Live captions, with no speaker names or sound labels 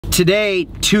Today,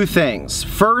 two things.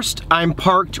 First, I'm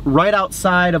parked right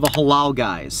outside of a Halal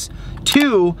Guys.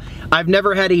 Two, I've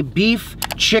never had a beef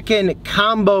chicken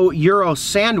combo gyro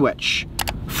sandwich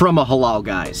from a Halal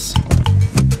Guys.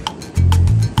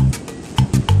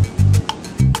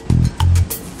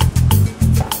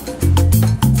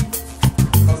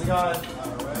 How's it going?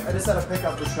 I just had a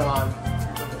pickup for Sean.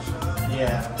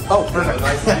 Yeah. Oh, perfect.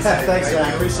 Nice. Thanks, man.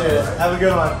 I appreciate it. Have a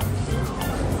good one.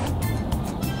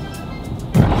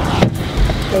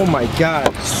 Oh my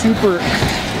God, super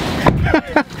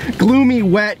gloomy,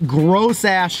 wet, gross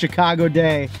ass Chicago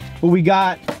day. But we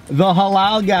got the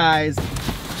Halal Guys.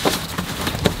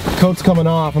 Coat's coming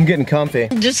off, I'm getting comfy.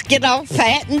 Just get all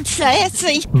fat and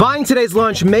sassy. Buying today's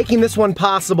lunch, making this one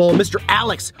possible, Mr.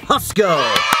 Alex Husko.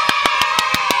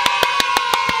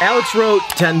 Alex wrote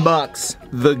 10 bucks,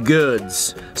 the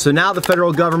goods. So now the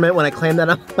federal government, when I claim that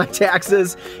on my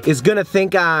taxes, is gonna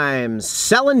think I'm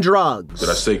selling drugs. Did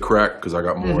I say crack? Because I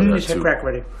got more of that too. Crack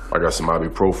ready. I got some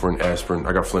ibuprofen, aspirin.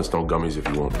 I got Flintstone gummies if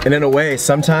you want. And in a way,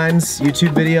 sometimes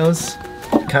YouTube videos,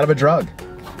 kind of a drug.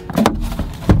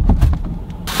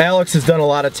 Alex has done a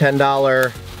lot of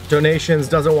 $10 donations,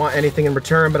 doesn't want anything in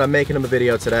return, but I'm making him a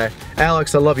video today.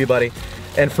 Alex, I love you, buddy.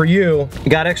 And for you, we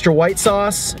got extra white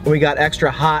sauce, and we got extra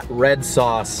hot red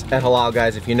sauce at Halal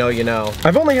Guys. If you know, you know.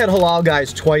 I've only had Halal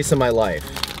Guys twice in my life.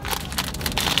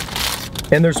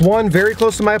 And there's one very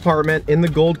close to my apartment in the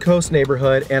Gold Coast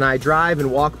neighborhood, and I drive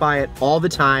and walk by it all the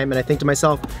time, and I think to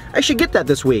myself, I should get that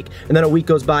this week. And then a week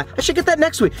goes by, I should get that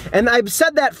next week. And I've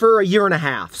said that for a year and a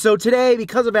half. So today,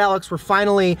 because of Alex, we're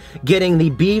finally getting the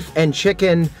beef and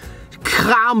chicken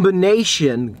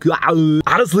combination.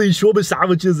 Honestly, shawarma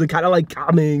sandwiches are kind of like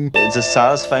coming. It's as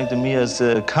satisfying to me as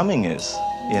coming is,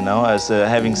 you know, as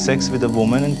having sex with a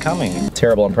woman and coming.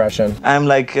 Terrible impression. I'm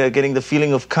like getting the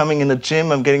feeling of coming in the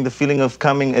gym, I'm getting the feeling of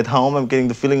coming at home, I'm getting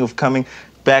the feeling of coming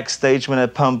backstage when I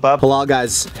pump up. Halal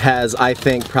Guys has, I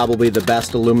think, probably the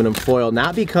best aluminum foil,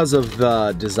 not because of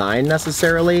the design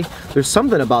necessarily. There's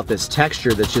something about this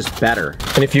texture that's just better.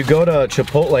 And if you go to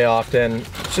Chipotle often,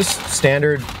 it's just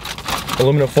standard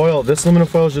aluminum foil. This aluminum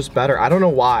foil is just better. I don't know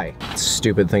why. It's a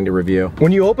stupid thing to review.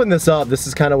 When you open this up, this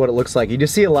is kind of what it looks like. You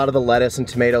just see a lot of the lettuce and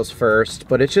tomatoes first,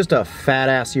 but it's just a fat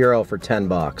ass gyro for 10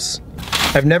 bucks.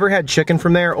 I've never had chicken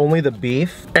from there, only the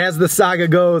beef. As the saga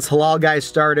goes, Halal Guys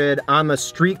started on the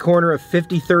street corner of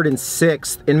 53rd and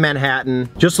 6th in Manhattan.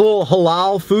 Just a little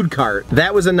halal food cart.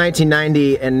 That was in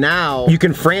 1990, and now you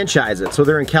can franchise it. So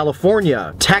they're in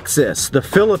California, Texas, the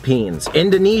Philippines,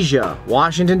 Indonesia,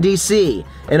 Washington, D.C.,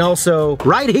 and also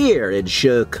right here in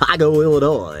Chicago,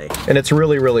 Illinois. And it's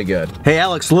really, really good. Hey,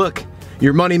 Alex, look,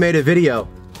 your money made a video.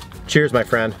 Cheers, my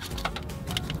friend.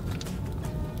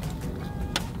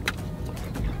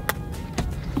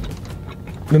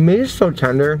 The meat is so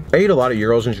tender. I eat a lot of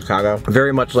gyros in Chicago.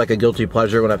 Very much like a guilty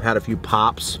pleasure when I've had a few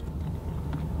pops.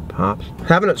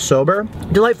 Having it sober,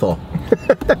 delightful.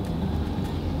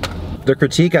 The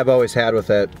critique I've always had with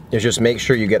it is just make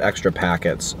sure you get extra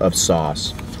packets of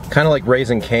sauce. Kind of like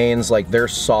Raising Cane's, like their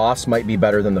sauce might be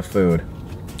better than the food.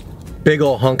 Big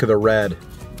ol' hunk of the red.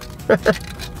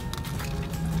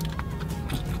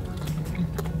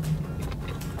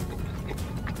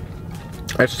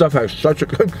 That stuff has such a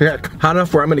good kick. Hot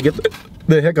enough where I'm gonna get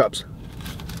the hiccups.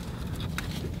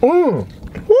 Woo!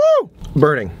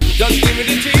 Burning. Just give me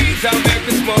the cheese, I'll make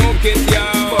the smoke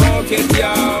it,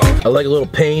 y'all. I like a little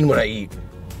pain when I eat.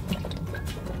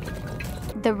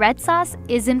 The red sauce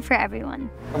isn't for everyone.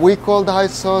 We call the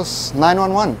hot sauce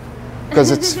 911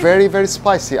 because it's very, very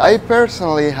spicy. I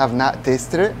personally have not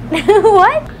tasted it.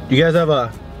 What? Do you guys have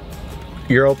a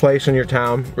gyro place in your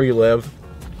town where you live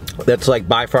that's like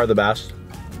by far the best?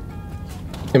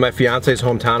 In my fiance's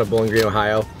hometown of Bowling Green,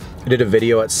 Ohio, I did a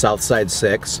video at Southside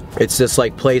 6. It's this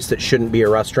like place that shouldn't be a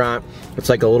restaurant. It's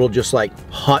like a little just like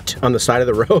hut on the side of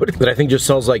the road that I think just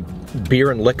sells like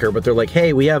beer and liquor, but they're like,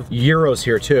 hey, we have gyros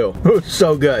here too.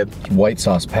 So good. White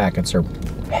sauce packets are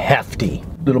hefty.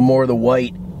 A little more of the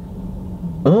white.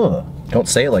 Ugh, don't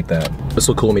say it like that. This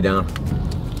will cool me down.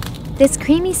 This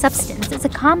creamy substance is a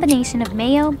combination of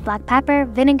mayo, black pepper,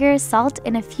 vinegar, salt,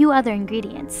 and a few other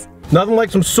ingredients. Nothing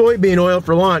like some soybean oil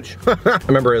for lunch. I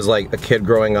remember as like a kid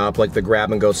growing up, like the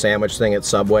grab and go sandwich thing at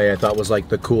Subway I thought was like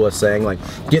the coolest thing, like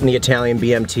getting the Italian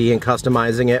BMT and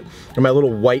customizing it. And my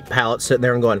little white palate sitting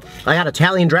there and going, I got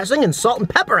Italian dressing and salt and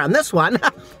pepper on this one.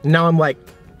 Now I'm like,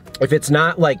 if it's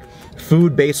not like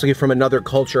food basically from another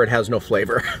culture, it has no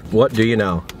flavor. What do you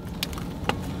know?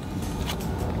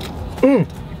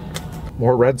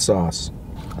 More red sauce.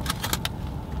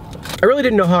 I really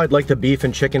didn't know how I'd like the beef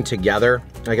and chicken together.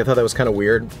 Like I thought that was kind of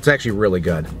weird. It's actually really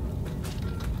good.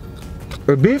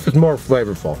 The beef is more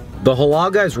flavorful. The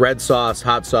Halal Guys red sauce,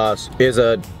 hot sauce, is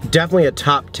definitely a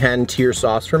top 10 tier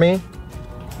sauce for me.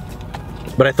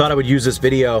 But I thought I would use this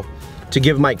video to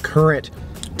give my current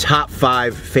top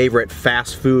 5 favorite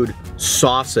fast food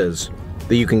sauces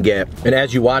that you can get. And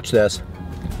as you watch this,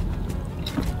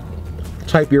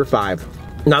 type your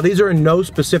 5. Now these are in no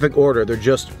specific order, they're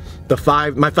just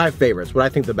my 5 favorites, what I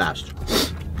think the best.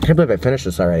 I can't believe I finished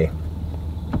this already.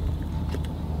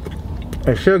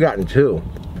 I should have gotten 2.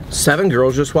 7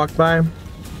 girls just walked by,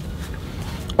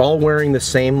 all wearing the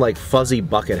same like fuzzy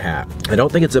bucket hat. I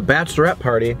don't think it's a bachelorette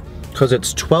party, because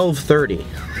it's 12:30.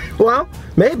 Well,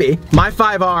 maybe. My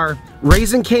 5 are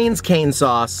Raising Cane's cane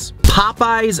sauce,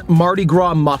 Popeye's Mardi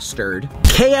Gras mustard,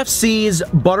 KFC's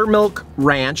buttermilk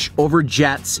ranch over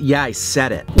Jets, yeah, I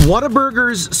said it,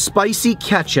 Whataburger's spicy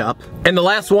ketchup, and the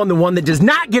last one, the one that does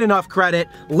not get enough credit,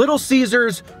 Little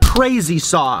Caesar's crazy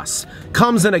sauce.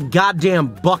 Comes in a goddamn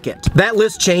bucket. That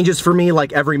list changes for me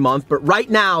like every month, but right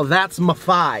now, that's my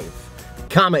 5.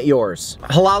 Comment yours.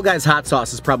 Halal Guys hot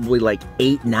sauce is probably like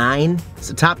 8, 9. It's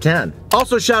a top 10.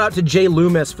 Also shout out to Jay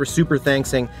Loomis for super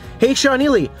thanksing. Hey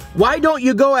SeanEly, why don't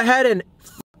you go ahead and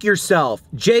f yourself?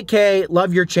 JK,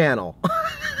 love your channel.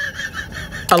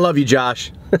 I love you,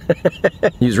 Josh.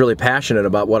 He was really passionate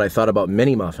about what I thought about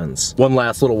mini muffins. One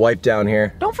last little wipe down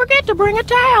here. Don't forget to bring a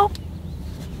towel.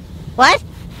 What?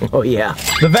 Oh yeah.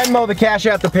 The Venmo, the Cash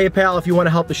App, the PayPal if you want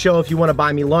to help the show, if you want to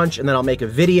buy me lunch, and then I'll make a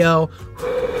video.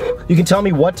 You can tell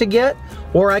me what to get,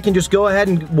 or I can just go ahead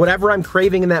and whatever I'm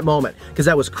craving in that moment. Because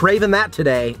I was craving that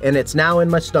today, and it's now in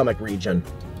my stomach region.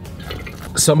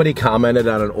 Somebody commented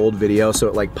on an old video, so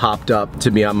it like popped up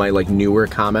to me on my like newer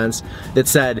comments that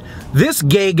said, "This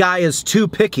gay guy is too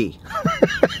picky."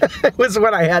 It was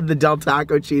when I had the Del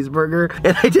Taco cheeseburger,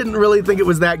 and I didn't really think it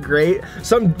was that great.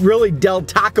 Some really Del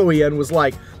Taco-ian was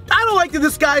like, "I don't like that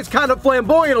this guy's kind of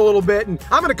flamboyant a little bit, and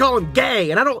I'm gonna call him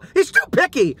gay, and he's too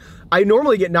picky." I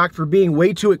normally get knocked for being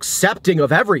way too accepting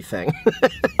of everything.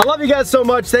 I love you guys so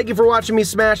much. Thank you for watching me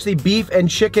smash the beef and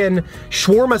chicken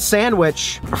shawarma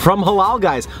sandwich from Halal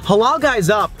Guys. Halal Guys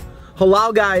up.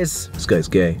 Halal Guys, this guy's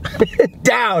gay.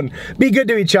 Down. Be good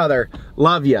to each other.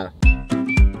 Love ya.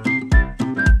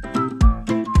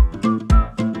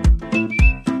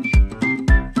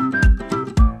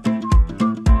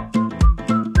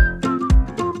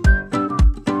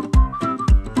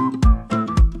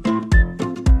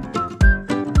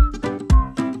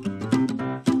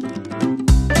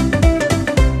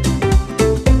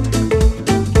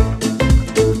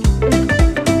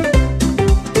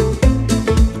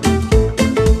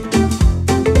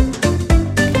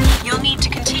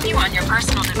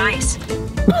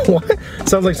 What?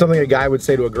 Sounds like something a guy would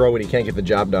say to a girl when he can't get the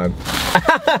job done.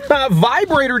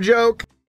 Vibrator joke!